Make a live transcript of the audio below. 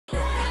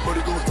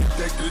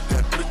Good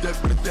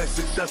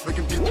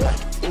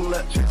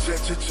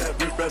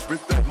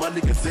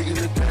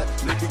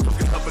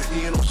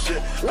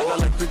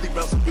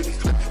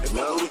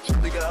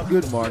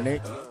morning.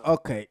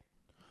 Okay,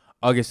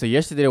 so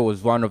yesterday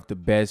was one of the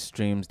best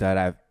streams that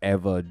I've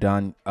ever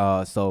done.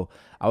 So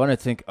I want to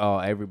thank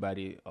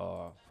everybody,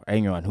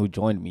 anyone who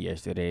joined me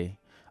yesterday.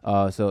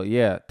 So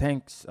yeah,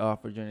 thanks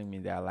for joining me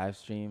in that live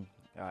stream.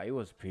 It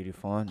was pretty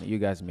fun. You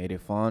guys made it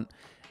fun,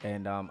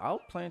 and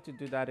I'll plan to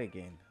do that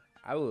again.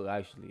 I will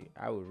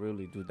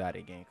really do that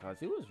again because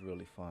it was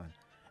really fun,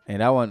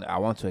 and I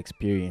want to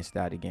experience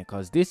that again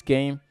because this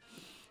game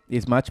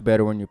is much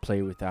better when you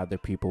play with other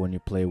people, when you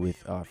play with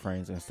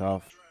friends and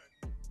stuff.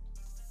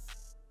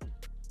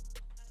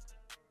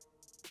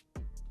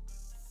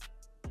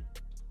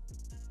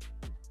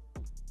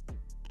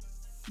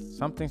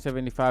 Something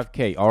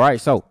 75k. All right,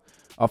 so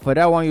for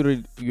that one,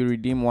 you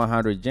redeem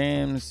 100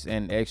 gems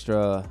and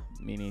extra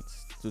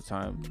minutes 2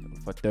 times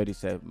for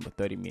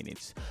 30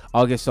 minutes.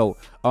 Okay, so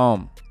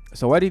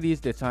what it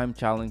is, the time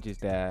challenge is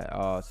that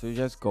so you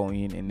just go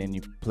in and then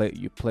you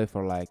play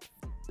for like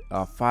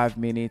 5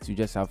 minutes. You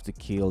just have to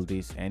kill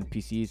these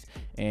NPCs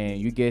and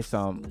you get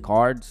some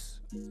cards.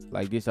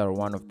 Like these are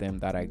one of them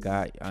that I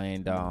got,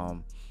 and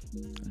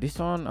this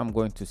one I'm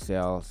going to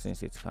sell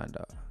since it's kind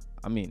of,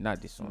 I mean, not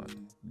this one.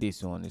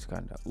 This one is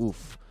kind of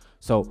oof.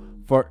 So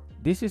for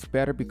this is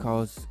better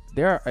because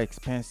they are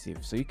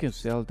expensive. So you can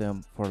sell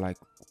them for like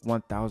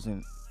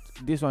 1,000.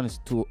 This one is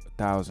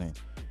 2,000.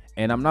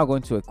 And I'm not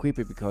going to equip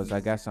it because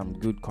I got some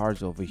good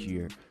cards over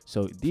here.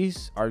 So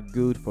these are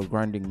good for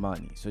grinding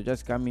money. So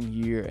just come in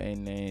here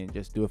and then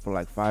just do it for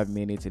like 5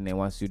 minutes. And then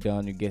once you're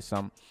done, you get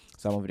some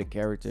of the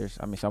characters.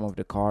 I mean, some of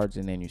the cards,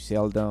 and then you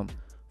sell them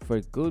for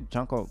a good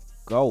chunk of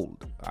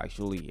gold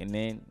actually. And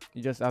then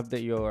you just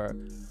update your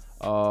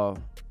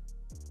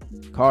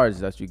cards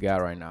that you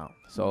got right now.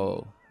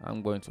 So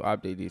I'm going to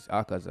update this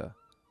Akaza.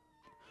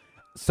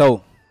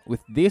 So with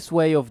this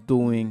way of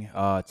doing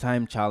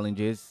time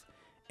challenges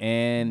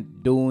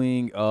and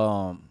doing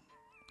and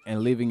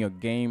leaving your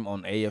game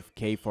on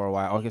AFK for a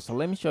while. Okay, so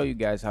let me show you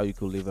guys how you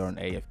could leave it on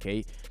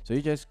AFK. So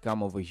you just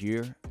come over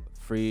here,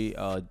 free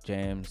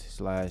gems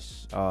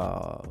slash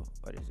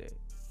what is it,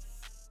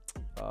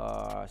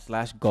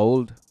 slash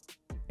gold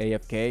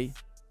AFK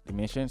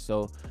dimension.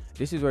 So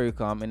this is where you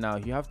come, and now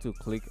you have to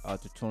click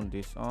to turn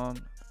this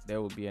on.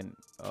 There will be an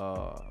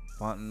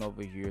button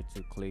over here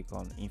to click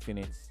on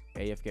infinite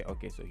AFK.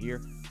 Okay, so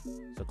here,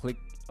 so click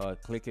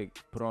it,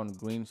 put on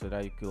green so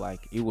that you could,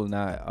 like, it will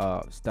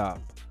not stop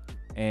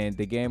and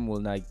the game will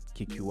not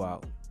kick you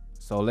out.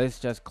 So let's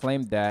just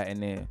claim that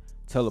and then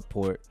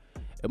teleport.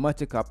 It might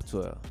take up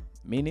to a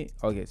minute.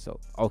 Okay, so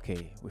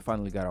okay, we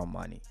finally got our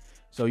money.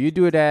 So you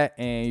do that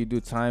and you do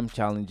time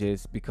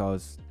challenges,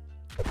 because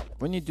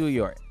when you do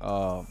your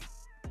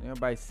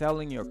by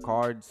selling your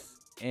cards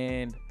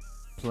and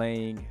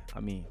playing,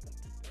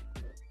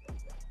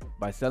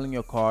 by selling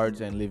your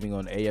cards and living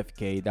on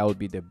AFK, that would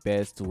be the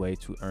best way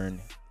to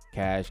earn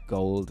cash,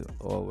 gold,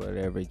 or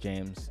whatever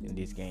gems in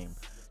this game.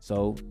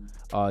 So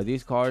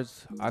these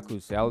cards, I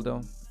could sell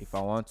them if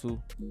I want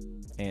to,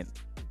 and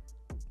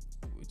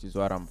which is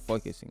what I'm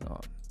focusing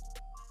on.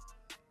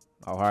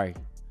 All right,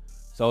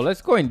 so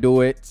let's go and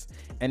do it,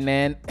 and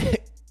then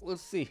we'll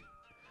see.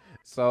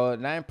 So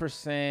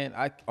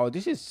 9%. Oh,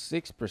 this is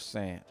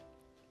 6%.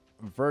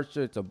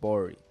 Virtual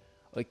Tabori.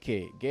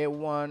 Okay, get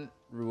one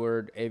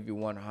reward every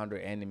 100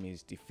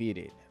 enemies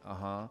defeated.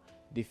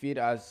 Defeat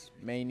as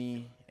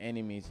many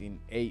enemies in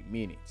 8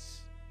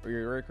 minutes.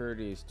 Your record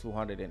is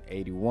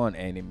 281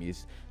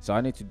 enemies. So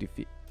I need to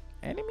defeat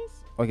enemies.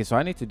 Okay, so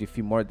I need to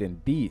defeat more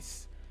than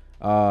these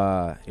if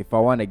I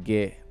want to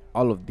get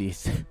all of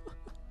these.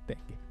 Dang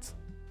it.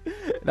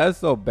 That's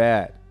so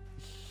bad.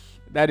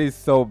 That is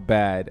so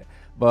bad.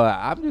 But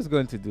I'm just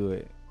going to do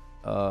it.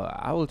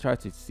 I will try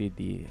to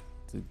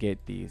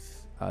get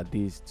these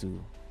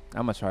two.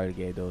 I'm gonna try to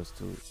get those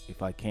two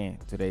if I can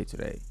today if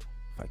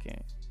I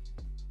can.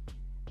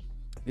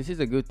 This is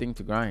a good thing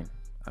to grind.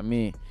 I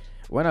mean,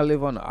 when I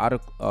live on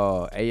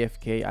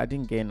AFK, I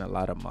didn't gain a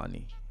lot of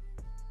money.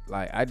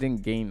 Like, I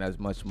didn't gain as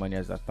much money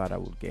as I thought I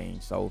would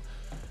gain. So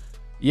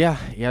yeah,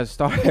 he has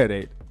started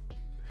it.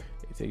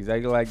 It's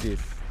exactly like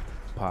this.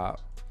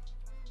 Pop.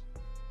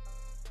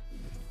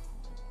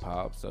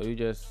 So you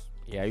just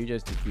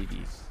defeat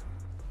these.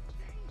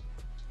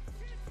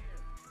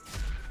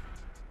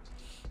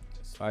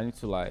 So I need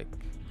to, like,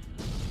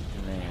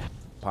 man,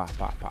 pop,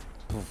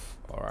 poof.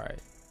 All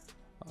right,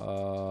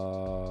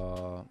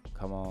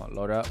 come on,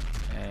 load up,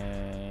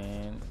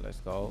 and let's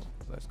go,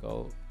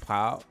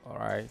 pop. All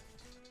right,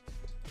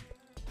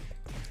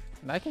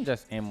 and I can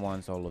just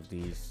M1 all of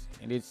these,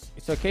 and it's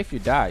okay if you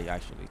die.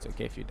 Actually, it's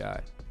okay if you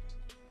die.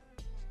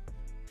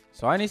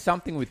 So I need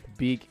something with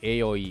big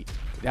AoE.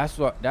 That's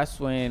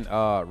when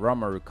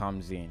Romaru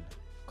comes in,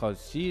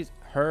 because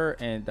her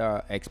and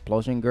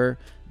Explosion Girl,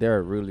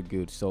 they're really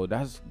good. So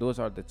those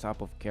are the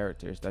type of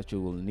characters that you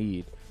will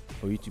need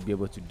for you to be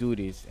able to do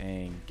this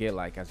and get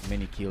like as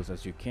many kills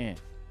as you can.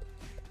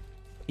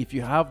 If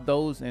you have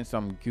those and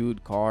some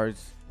good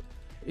cards,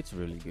 It's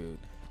really good.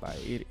 Like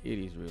it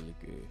is really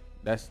good.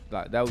 That's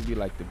like that would be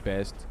like the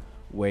best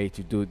way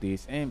to do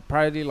this, and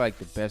probably like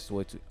the best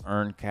way to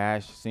earn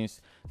cash,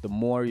 since the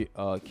more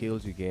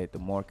kills you get, the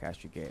more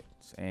cash you get,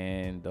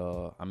 and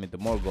I mean the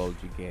more gold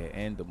you get,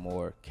 and the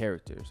more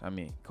characters, I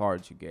mean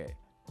cards you get.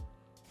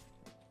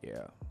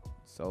 Yeah.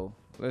 So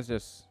let's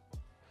just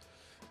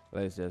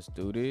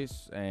do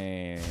this,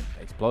 and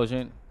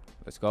explosion.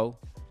 Let's go.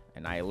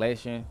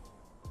 Annihilation.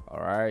 All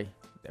right.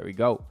 There we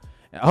go.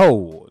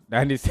 Oh,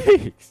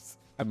 96.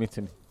 I mean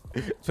 20,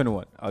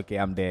 21. Okay,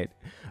 I'm dead.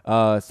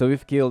 So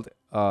we've killed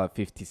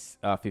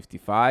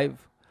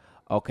 55.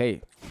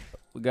 Okay,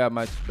 we got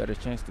much better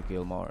chance to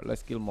kill more.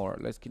 Let's kill more.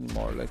 Let's kill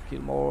more. Let's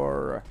kill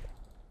more.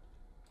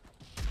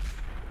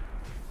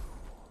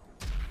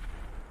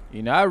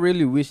 You know, I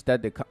really wish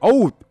that the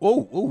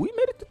we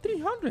made it to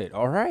 300.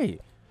 All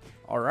right.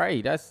 All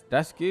right, that's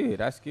good.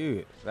 That's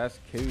good. That's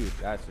good.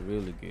 That's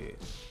really good.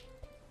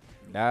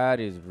 That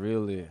is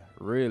really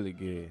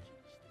good.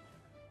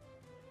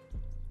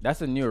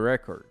 That's a new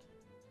record.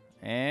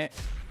 And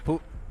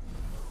poop,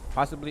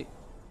 possibly.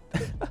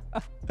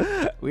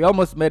 We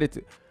almost made it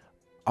to.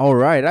 All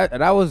right,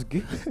 that was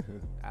good.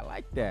 I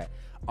like that.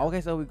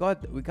 Okay, so we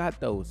got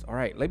those. All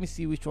right, let me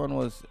see which one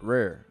was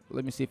rare.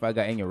 Let me see if I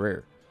got any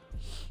rare.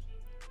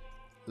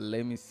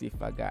 Let me see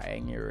if I got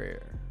any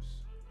rares.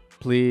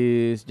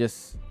 Please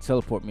just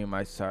teleport me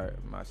my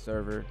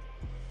server.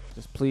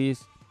 Just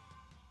please.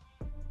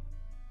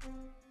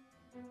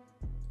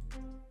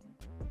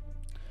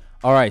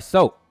 All right,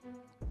 so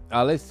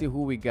let's see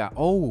who we got.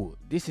 Oh,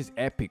 this is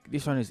epic.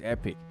 This one is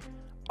epic.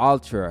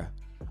 Ultra.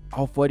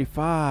 Oh,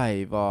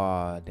 45.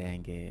 Oh,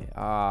 dang it.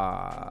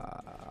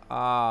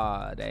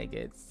 Dang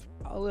it.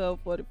 Oh,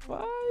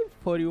 45,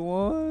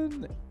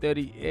 41,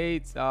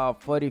 38,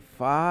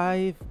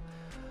 45.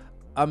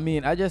 I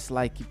mean, I just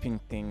like keeping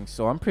things,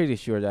 so I'm pretty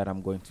sure that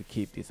I'm going to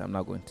keep this. I'm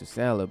not going to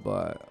sell it,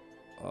 but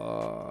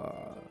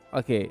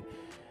okay.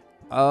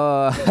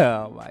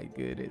 Oh my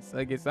goodness.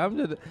 Okay, so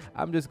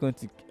I'm just going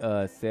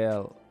to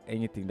sell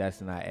anything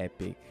that's not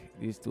epic.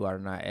 These two are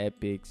not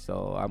epic,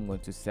 so I'm going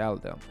to sell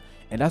them,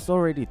 and that's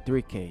already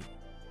 3K.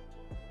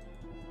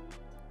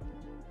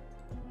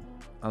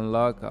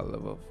 Unlock a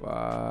level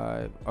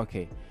 5.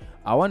 Okay,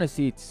 I want to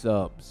see its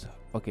subs.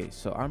 Okay,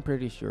 so I'm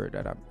pretty sure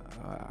that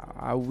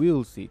I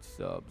will see its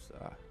subs.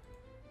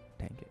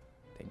 Dang it,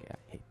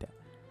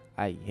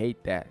 I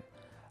hate that.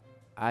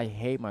 I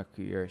hate my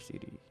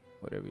curiosity,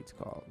 whatever it's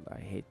called. I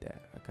hate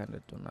that. I kind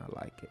of do not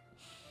like it.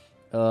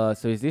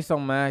 So is this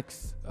on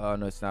max?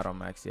 No, it's not on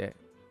max yet.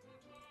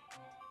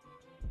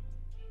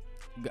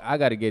 I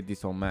gotta get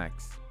this on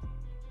max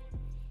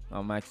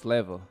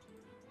level.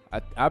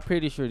 I'm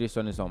pretty sure this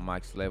one is on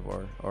max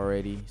level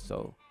already,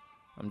 so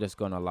I'm just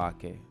gonna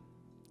lock it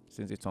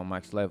since it's on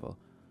max level,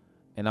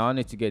 and I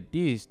need to get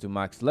this to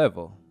max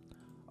level.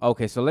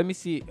 Okay, so let me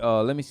see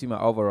my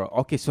overall.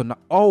 Okay, so now,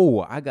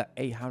 oh, I got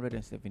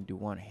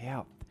 871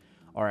 health.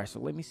 All right, so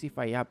let me see if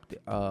I have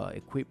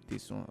equip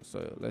this one.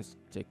 So let's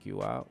check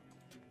you out.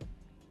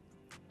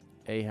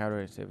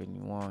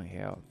 871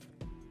 health,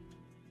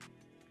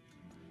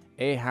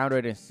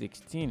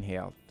 816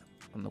 health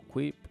on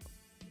equip,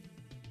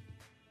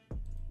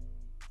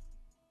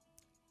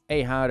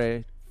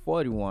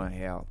 841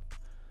 health.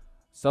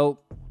 So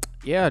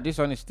yeah, this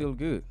one is still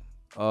good.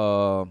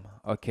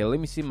 Okay, let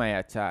me see my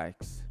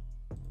attacks.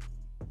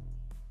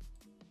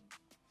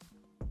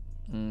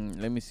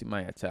 Let me see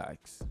my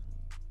attacks.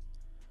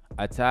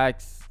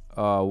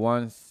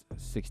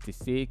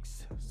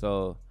 166.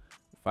 So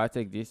if I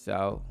take this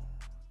out,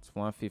 it's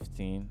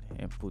 115,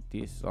 and put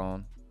this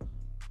on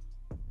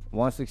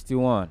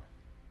 161.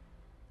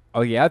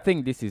 Oh yeah, I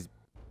think this is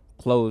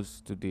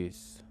close to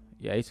this.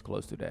 Yeah, it's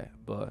close to that,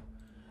 but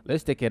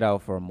let's take it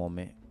out for a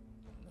moment.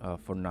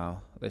 For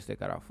now, let's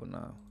take it out for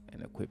now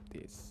and equip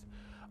this.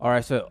 All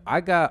right, so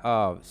I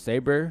got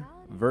saber,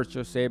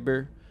 virtual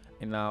saber,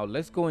 and now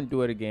let's go and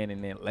do it again,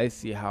 and then let's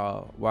see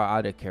what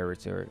other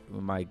character we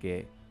might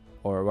get,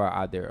 or what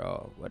other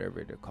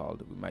whatever they're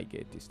called we might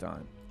get this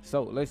time.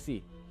 So let's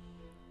see.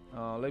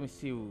 Let me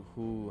see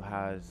who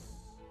has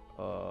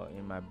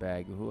in my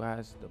bag, who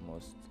has the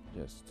most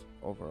just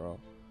overall.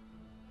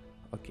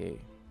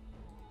 Okay,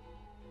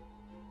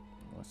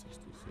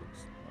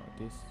 166. No,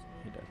 this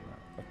he does not.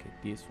 Okay,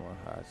 this one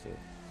has it.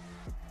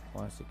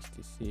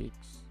 166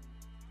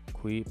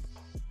 equip.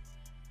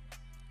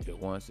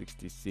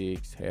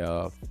 166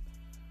 health.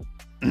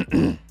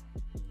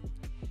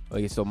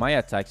 Okay, so my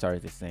attacks are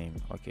the same.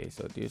 Okay,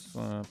 so this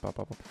one,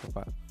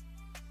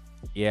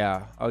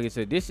 yeah. Okay,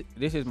 so this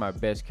is my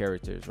best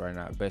characters right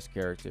now. Best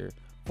character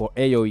for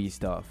AOE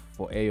stuff,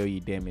 for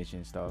AOE damage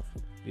and stuff.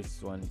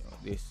 This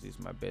is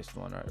my best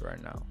one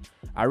right now.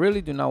 I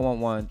really do not want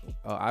one.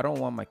 I don't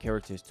want my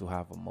characters to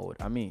have a mode.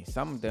 I mean,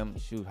 some of them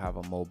should have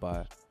a mode,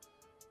 but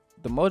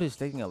the mode is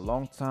taking a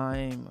long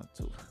time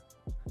to.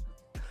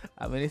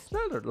 I mean, it's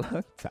not a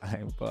long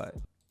time, but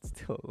it's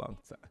still a long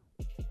time.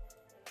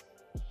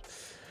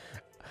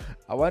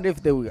 I wonder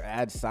if they will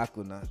add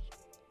Sakuna.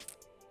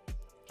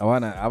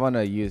 I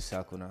wanna use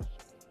Sakuna.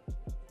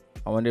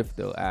 I wonder if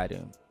they'll add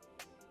him.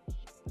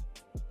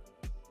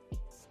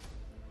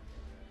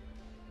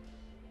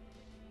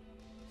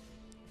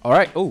 All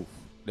right. Oh,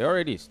 they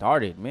already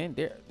started, man.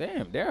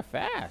 They're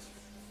fast.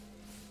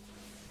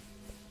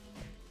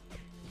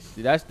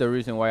 See, that's the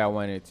reason why I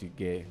wanted to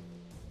get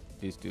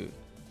this dude,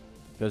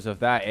 because of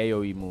that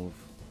AoE move.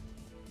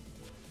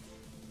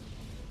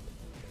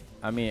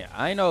 I mean,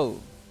 I know.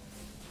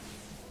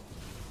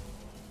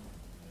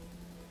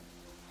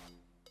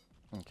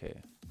 Okay.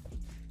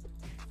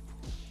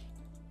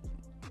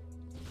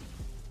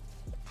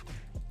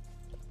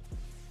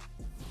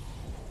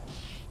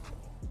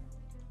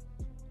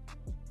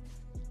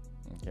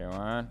 Okay,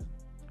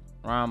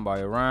 run,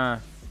 boy, run.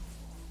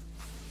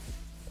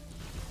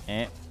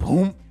 And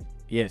boom.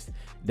 Yes,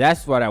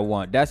 that's what I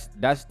want. That's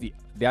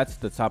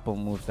the type of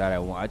moves that I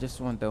want. I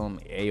just want them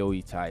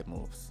AoE type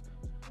moves.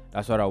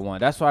 That's what I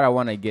want. That's what I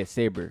want to get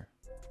Saber.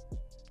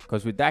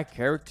 Cause with that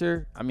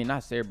character, I mean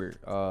not Saber,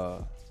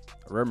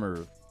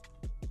 Rimuru.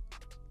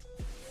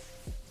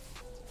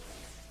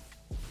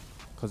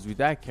 Cause with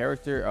that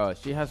character,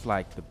 she has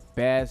like the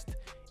best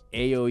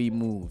AoE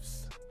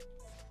moves.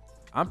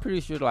 I'm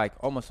pretty sure like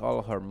almost all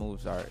of her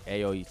moves are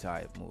AoE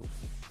type moves.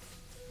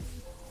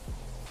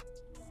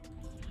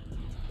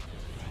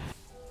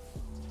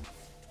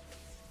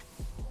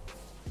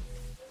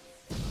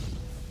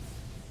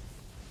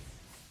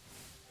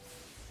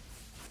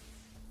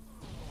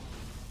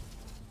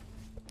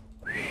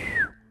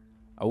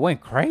 I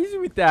went crazy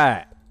with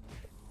that.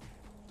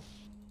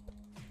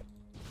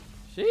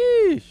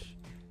 Sheesh.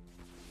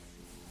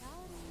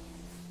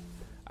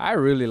 I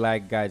really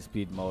like guide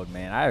speed mode,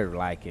 man. I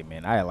like it,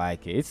 man. I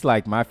like it. It's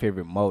like my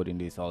favorite mode in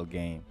this whole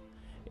game.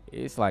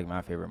 It's like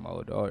my favorite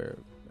mode, or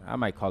I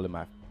might call it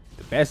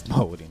the best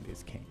mode in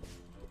this game.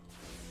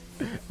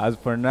 As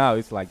for now,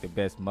 it's like the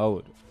best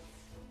mode.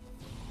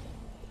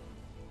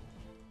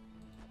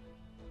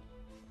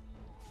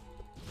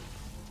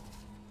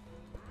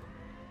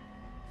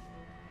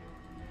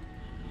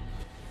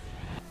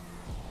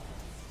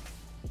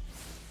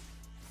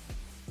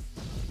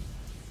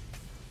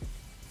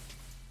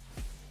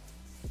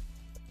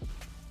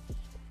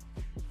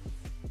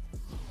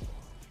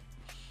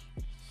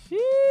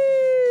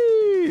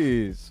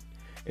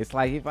 It's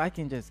like if I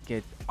can just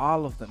get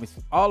all of them, if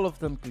all of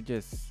them could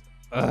just,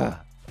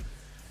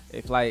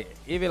 if like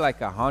even like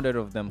 100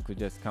 of them could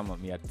just come at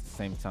me at the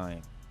same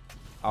time,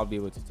 I'll be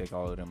able to take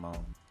all of them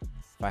on.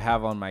 If I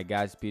have on my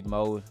guide speed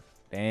mode,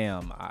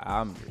 damn,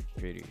 I'm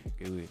pretty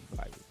good,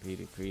 like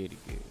pretty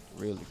good,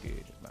 really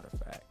good, as a matter of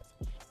fact.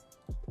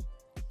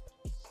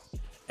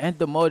 And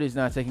the mode is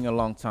not taking a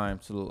long time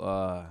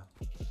to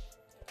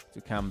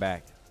come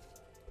back.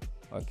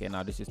 Okay,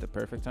 now this is the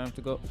perfect time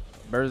to go.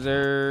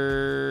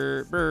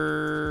 BlaZaCkk.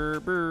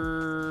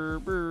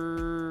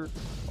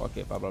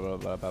 Okay, blah blah blah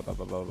blah blah blah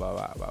blah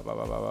blah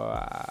blah blah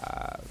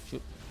blah.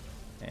 Shoot.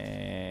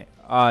 And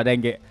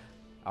dang it.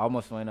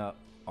 Almost went up.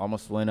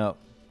 Almost went up.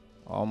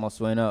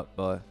 Almost went up,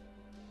 but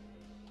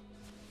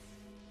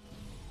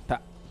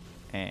tap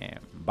and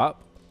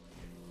bop.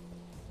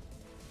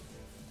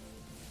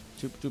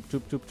 Choop choop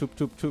choop choop choop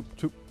choop choop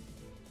choop.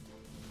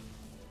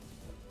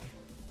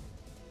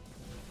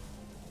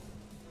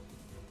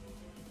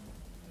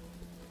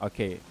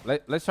 Okay,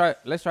 let's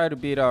try to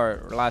beat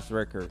our last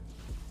record.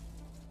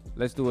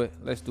 Let's do it.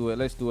 Let's do it.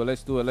 Let's do it.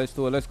 Let's do it. Let's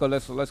do it. Let's go.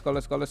 Let's go. Let's go.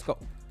 Let's go. Let's go.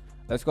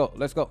 Let's go.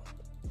 Let's go.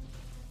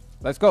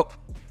 Let's go.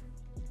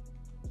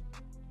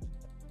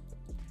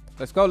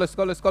 Let's go. Let's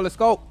go. Let's go. Let's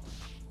go.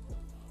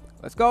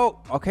 Let's go.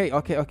 Okay.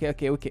 Okay. Okay.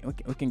 Okay.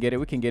 We can get it.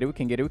 We can get it. We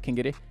can get it. We can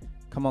get it.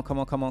 Come on. Come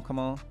on. Come on. Come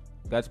on.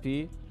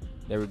 Godspeed.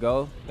 There we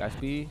go.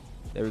 Godspeed.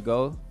 There we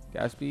go.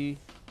 Godspeed.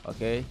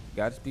 Okay.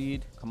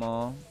 Godspeed. Come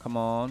on. Come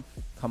on.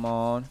 Come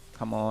on.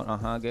 Come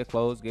on. Get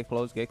close. Get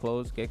close. Get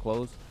close. Get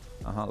close.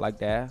 Like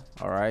that.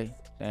 All right.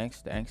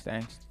 Thanks. Thanks.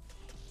 Thanks.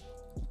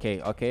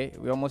 Okay. Okay.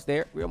 We almost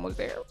there. We almost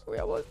there. We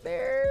almost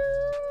there.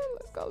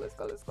 Let's go. Let's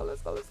go. Let's go.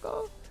 Let's go. Let's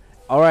go.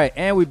 All right.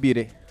 And we beat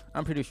it.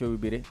 I'm pretty sure we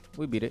beat it.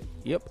 We beat it.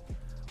 Yep.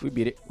 We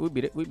beat it. We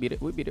beat it. We beat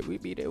it. We beat it. We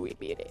beat it. We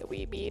beat it.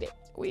 We beat it.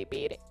 We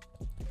beat it.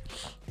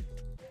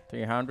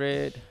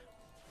 300.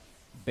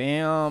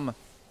 Bam.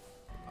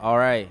 All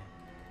right.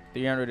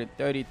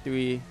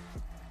 333.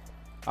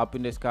 Up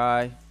in the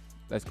sky.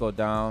 Let's go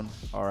down.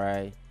 All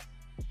right.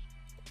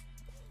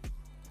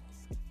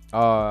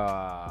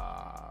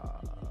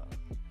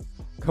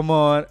 Come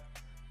on.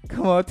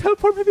 Come on.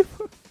 Teleport me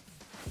before.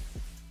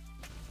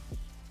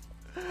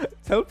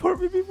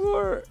 Teleport me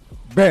before.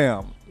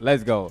 Bam.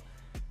 Let's go.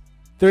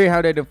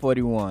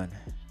 341.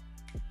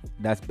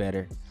 That's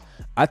better.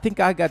 I think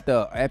I got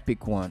the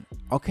epic one.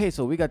 Okay,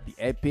 so we got the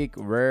epic,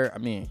 rare. I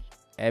mean,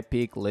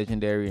 epic,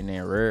 legendary, and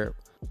then rare.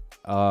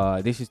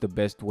 This is the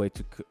best way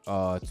to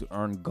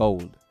earn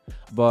gold.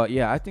 But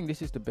yeah, I think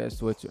this is the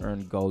best way to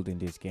earn gold in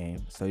this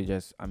game. So you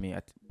just, I mean,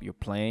 you're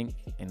playing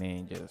and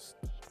then just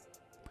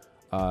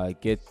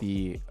get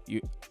the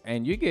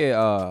you get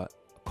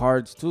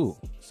cards too.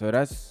 So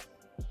that's,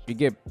 you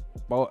get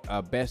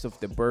best of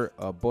the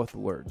both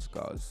words,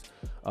 cause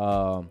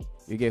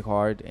you get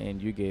card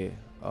and you get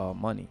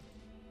money.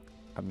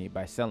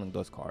 by selling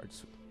those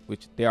cards,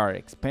 which they are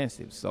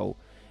expensive. So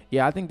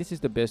yeah, I think this is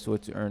the best way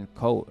to earn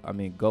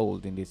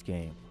gold in this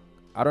game.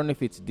 I don't know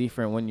if it's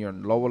different when you're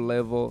on lower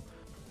level.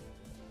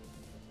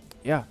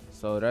 Yeah,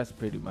 so that's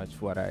pretty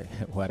much what I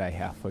what I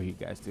have for you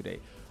guys today.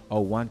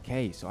 Oh,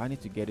 1K. So I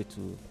need to get it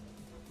to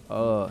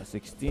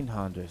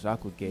 1600, so I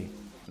could get,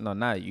 no,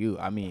 not you,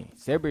 I mean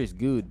Saber is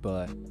good,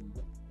 but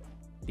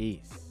this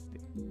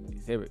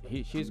Saber,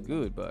 she's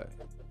good, but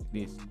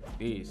this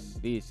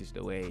is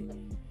the way.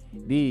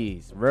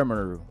 This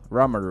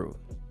Ramaru,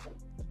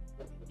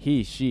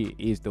 she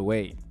is the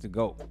way to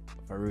go,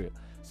 for real.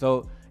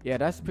 So yeah,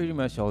 that's pretty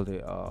much all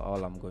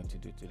I'm going to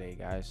do today,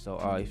 guys. So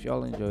if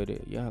y'all enjoyed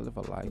it, yeah, leave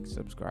a like,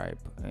 subscribe,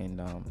 and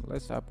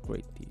let's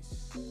upgrade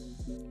this.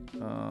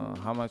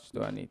 How much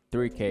do I need?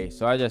 3K.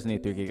 So I just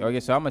need 3K. Okay,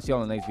 so I'm gonna see you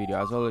on the next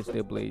video. As always,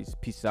 stay blaze.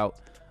 Peace out.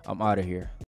 I'm out of here.